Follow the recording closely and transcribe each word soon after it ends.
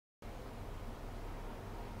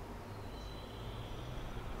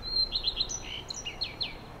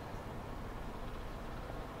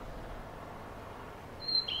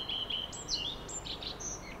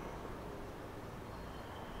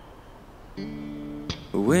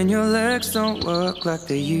when your legs don't work like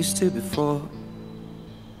they used to before,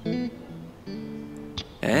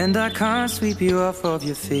 and I can't sweep you off of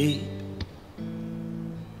your feet.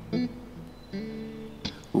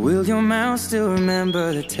 Will your mouth still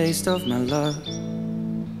remember the taste of my love?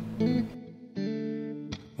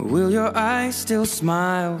 Will your eyes still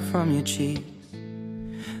smile from your cheeks?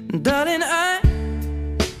 Darling, I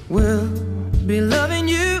will be loving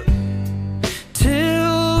you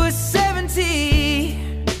till we're 70.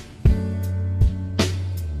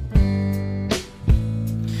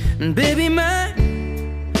 And baby, my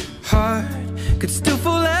heart could still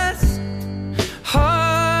fall as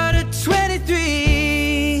hard at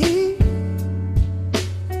 23.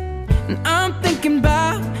 And I'm thinking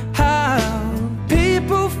about how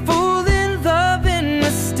people fall in love in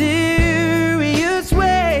mysterious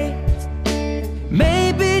ways.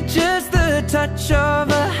 Maybe just the touch of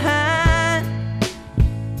a hand.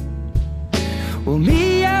 Well,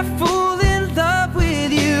 me, I fall in love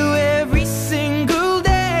with you every single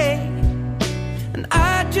day, and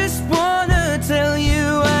I just wanna tell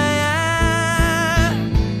you I am.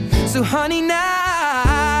 So honey,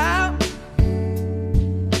 now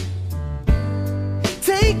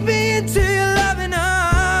take me into your loving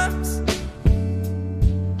arms.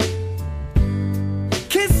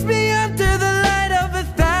 Kiss me under the light of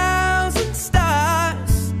 1,000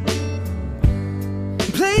 stars.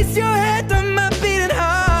 Place your head on my beating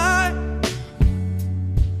heart.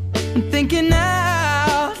 I'm thinking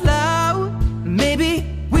out loud, maybe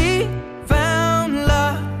we found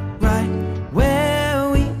love right where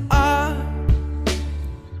we are.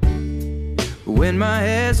 When my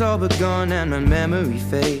hair's all but gone and my memory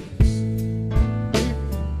fades,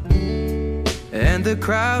 and the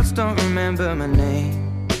crowds don't remember my name,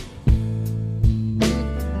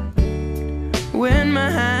 when my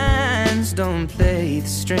hands don't play the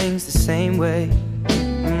strings the same way,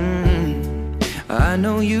 I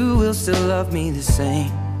know you will still love me the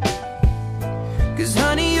same. 'Cause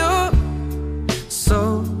honey, your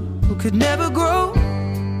soul could never grow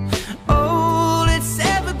old, it's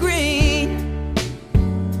evergreen.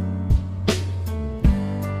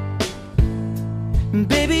 And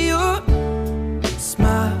baby, your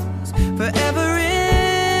smile's forever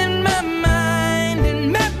in my mind and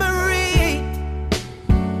memory.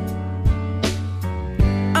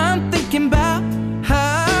 I'm thinking about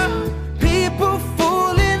how people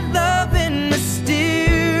fall in love in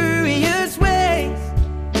mysterious ways,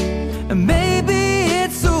 and maybe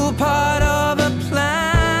it's all part of a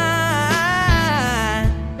plan.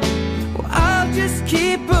 Well, I'll just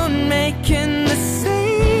keep on making the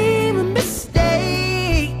same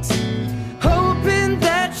mistakes, hoping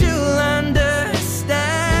that you'll understand.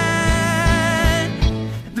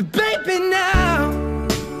 But baby, now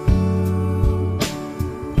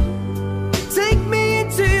take me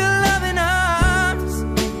into your loving arms.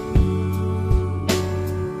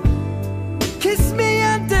 Kiss me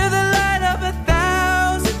under the light of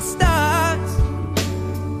 1,000 stars.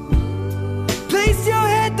 Place your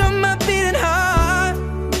head on my beating heart.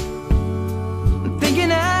 I'm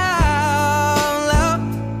thinking out loud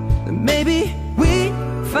that maybe we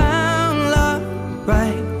found love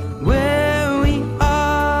right where we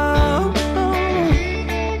are.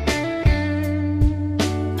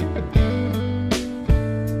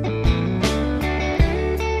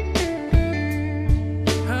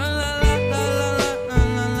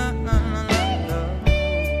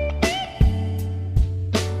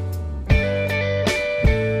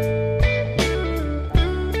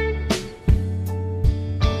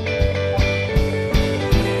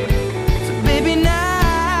 So baby,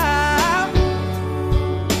 now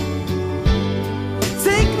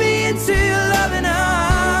take me into your loving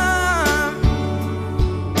arms.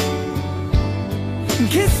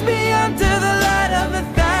 Kiss me under the light of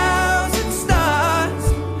 1,000 stars.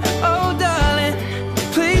 Oh darling,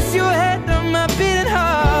 place your head on my beating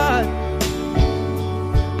heart.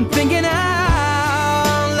 I'm thinking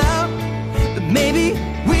out loud that maybe